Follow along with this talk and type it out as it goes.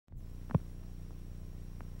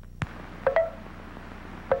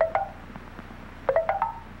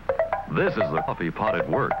This is the coffee pot at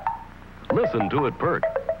work. Listen to it perk.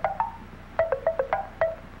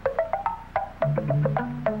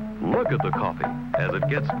 Look at the coffee as it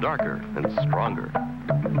gets darker and stronger.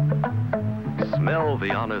 Smell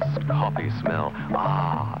the honest coffee smell.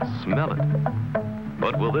 Ah, smell it.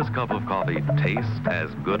 But will this cup of coffee taste as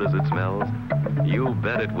good as it smells? You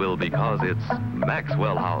bet it will, because it's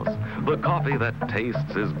Maxwell House, the coffee that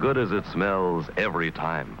tastes as good as it smells every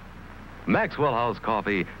time. Maxwell House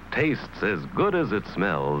coffee tastes as good as it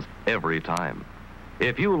smells every time.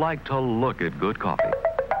 If you like to look at good coffee,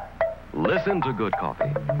 listen to good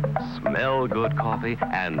coffee, smell good coffee,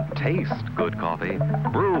 and taste good coffee,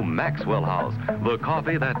 brew Maxwell House, the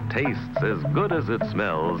coffee that tastes as good as it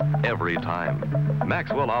smells every time.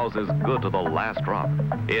 Maxwell House is good to the last drop.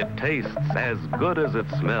 It tastes as good as it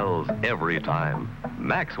smells every time.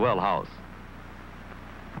 Maxwell House.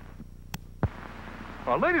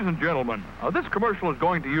 Ladies and gentlemen, this commercial is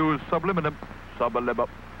going to use subliminal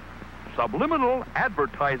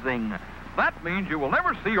advertising. That means you will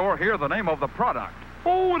never see or hear the name of the product.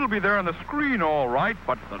 Oh, it'll be there on the screen all right,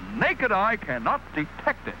 but the naked eye cannot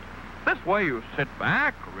detect it. This way you sit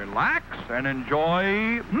back, relax, and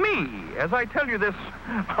enjoy me as I tell you this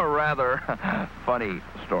rather funny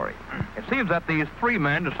story. It seems that these three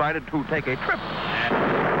men decided to take a trip.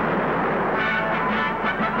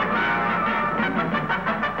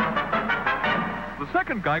 The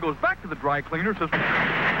second guy goes back to the dry cleaner, says...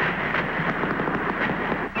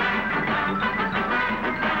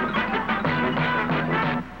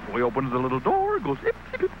 So he opens the little door, goes... Hip,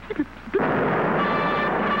 hip, hip, hip, hip.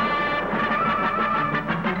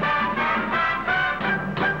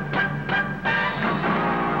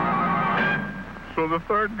 So the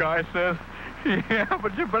third guy says, yeah,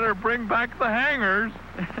 but you better bring back the hangers.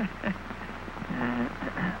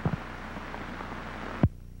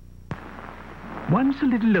 Once a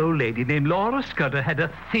little old lady named Laura Scudder had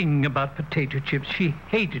a thing about potato chips. She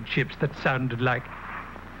hated chips that sounded like...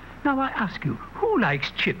 Now, I ask you, who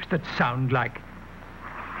likes chips that sound like...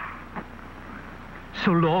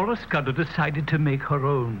 So Laura Scudder decided to make her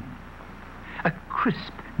own. A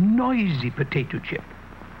crisp, noisy potato chip.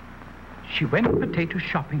 She went potato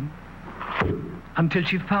shopping until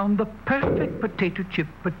she found the perfect potato chip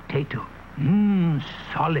potato.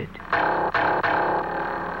 Solid.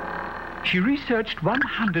 She researched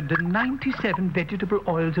 197 vegetable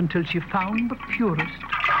oils until she found the purest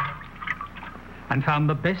and found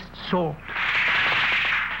the best salt.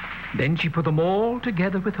 Then she put them all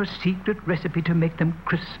together with her secret recipe to make them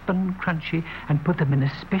crisp and crunchy and put them in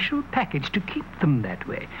a special package to keep them that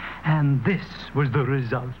way. And this was the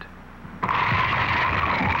result.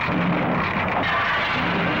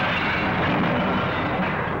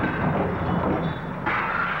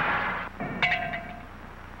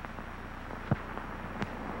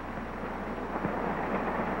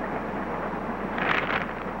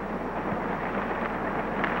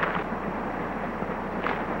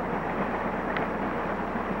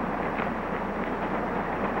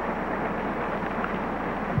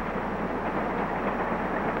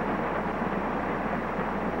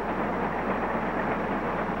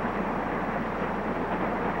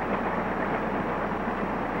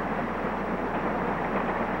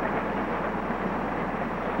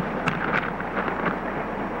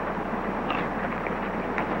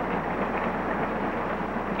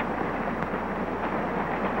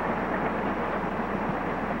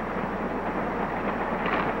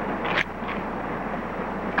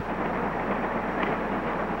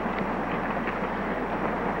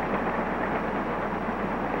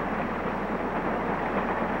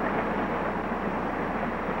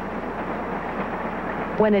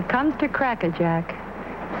 When it comes to Cracker Jack,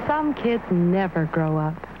 some kids never grow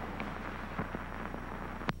up.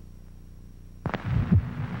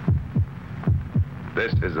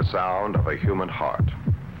 This is the sound of a human heart.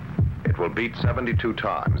 It will beat 72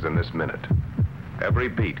 times in this minute. Every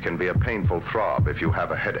beat can be a painful throb if you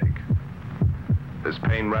have a headache. This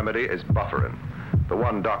pain remedy is Bufferin, the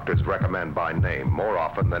one doctors recommend by name more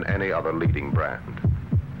often than any other leading brand.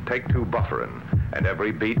 Take 2 Bufferin, and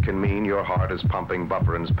every beat can mean your heart is pumping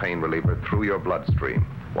Bufferin's pain reliever through your bloodstream.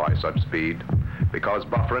 Why such speed? Because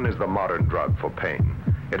Bufferin is the modern drug for pain.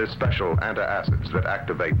 It is special antacids that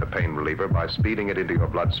activate the pain reliever by speeding it into your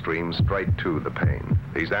bloodstream straight to the pain.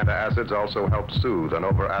 These antacids also help soothe an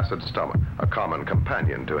over-acid stomach, a common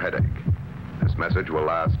companion to headache. This message will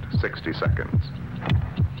last 60 seconds.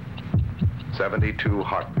 72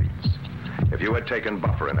 heartbeats. If you had taken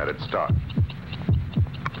Bufferin at its start,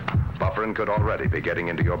 Bufferin could already be getting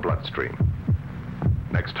into your bloodstream.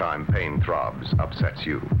 Next time pain throbs upsets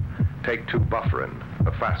you, take 2 Bufferin,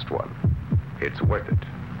 the fast one. It's worth it.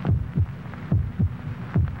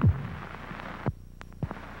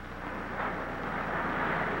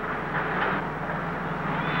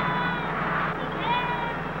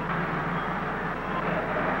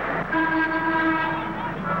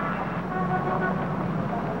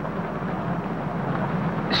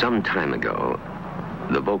 Some time ago,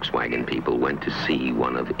 the Volkswagen people went to see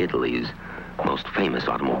one of Italy's most famous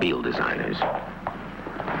automobile designers.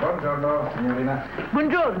 Buongiorno, signorina.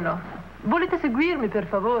 Buongiorno. Volete seguirmi, per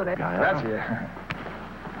favore? Grazie.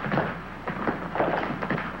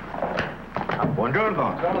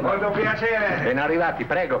 Buongiorno. Molto piacere. Ben arrivati,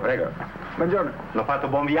 prego, prego. Buongiorno. L'ho fatto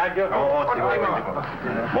buon viaggio? Ottimo, ottimo.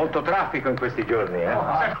 Molto traffico in questi giorni, eh?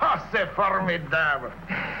 Se fosse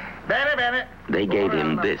formidabile. Bene, bene. They gave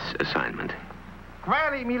him this assignment.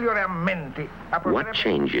 Quali miglioramenti? What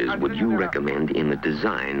changes would you recommend in the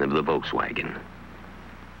design of the Volkswagen?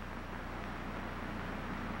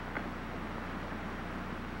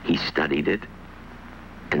 He studied it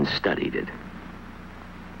and studied it.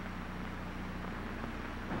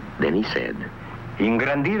 Then he said,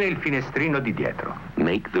 Ingrandire il finestrino di dietro.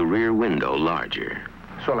 make the rear window larger.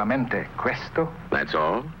 Solamente questo? That's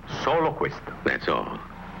all? Solo questo. That's all.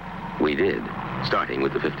 We did, starting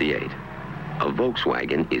with the 58. A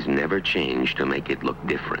Volkswagen is never changed to make it look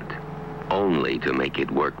different, only to make it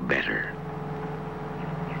work better.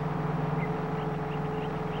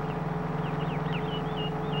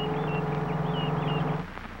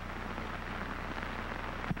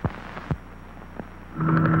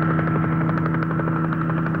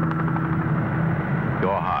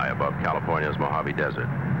 You're high above California's Mojave Desert.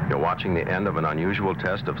 You're watching the end of an unusual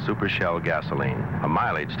test of Supershell gasoline, a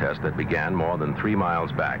mileage test that began more than 3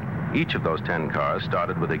 miles back. Each of those 10 cars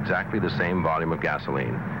started with exactly the same volume of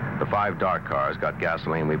gasoline. The 5 dark cars got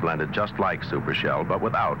gasoline we blended just like Supershell, but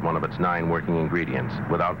without one of its 9 working ingredients,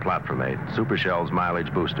 without Platformate, Supershell's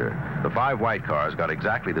mileage booster. The 5 white cars got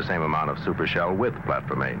exactly the same amount of Supershell with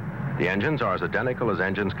Platformate. The engines are as identical as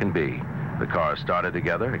engines can be. The cars started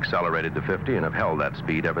together, accelerated to 50, and have held that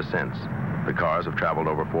speed ever since. The cars have traveled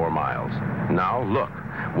over 4 miles. Now, look.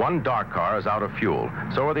 One dark car is out of fuel.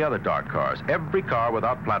 So are the other dark cars. Every car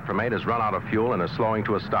without Platformate has run out of fuel and is slowing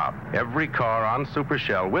to a stop. Every car on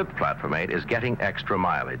Supershell with Platformate is getting extra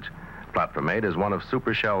mileage. Platformate is one of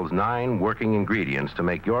Supershell's 9 working ingredients to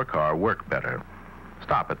make your car work better.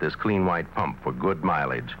 Stop at this clean white pump for good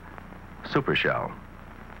mileage. Supershell.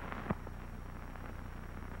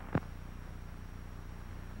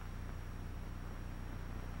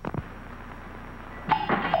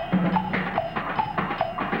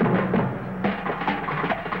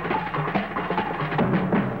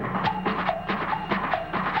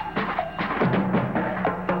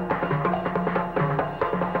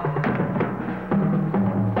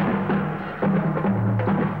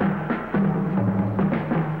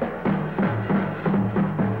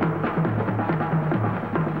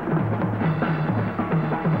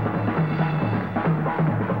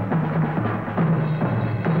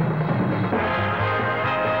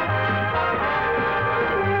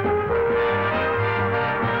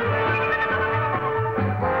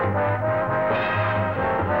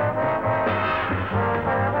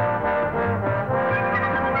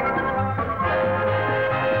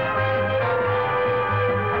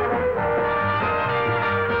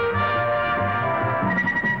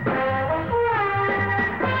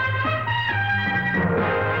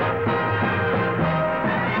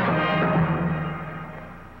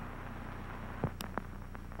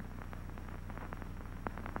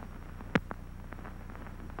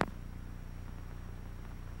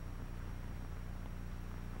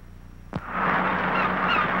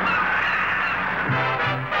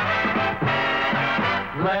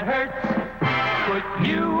 Let Hertz put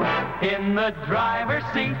you in the driver's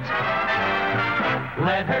seat.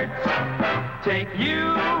 Let Hertz take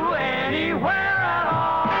you anywhere at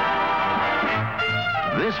all.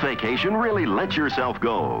 This vacation, really let yourself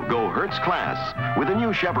go. Go Hertz Class. With a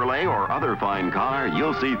new Chevrolet or other fine car,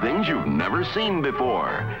 you'll see things you've never seen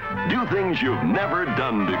before. Do things you've never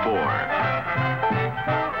done before.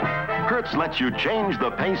 Hertz lets you change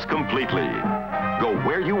the pace completely. Go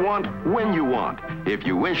where you want, when you want. If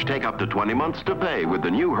you wish, take up to 20 months to pay with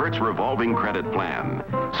the new Hertz revolving credit plan.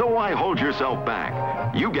 So why hold yourself back?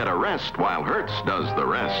 You get a rest while Hertz does the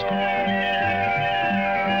rest.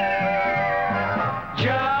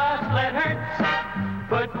 Just let Hertz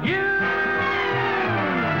put you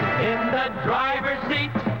in the driver's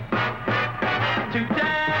seat today.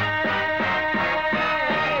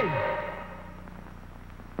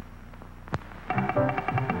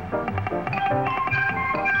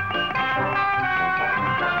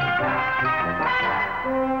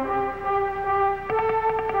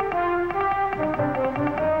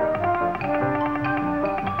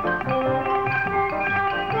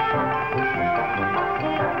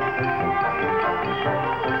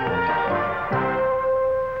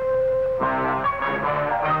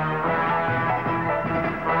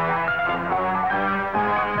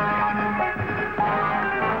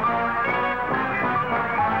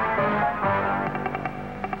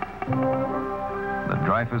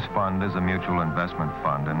 Dreyfus Fund is a mutual investment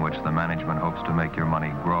fund in which the management hopes to make your money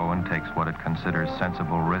grow and takes what it considers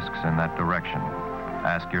sensible risks in that direction.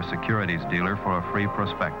 Ask your securities dealer for a free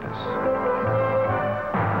prospectus.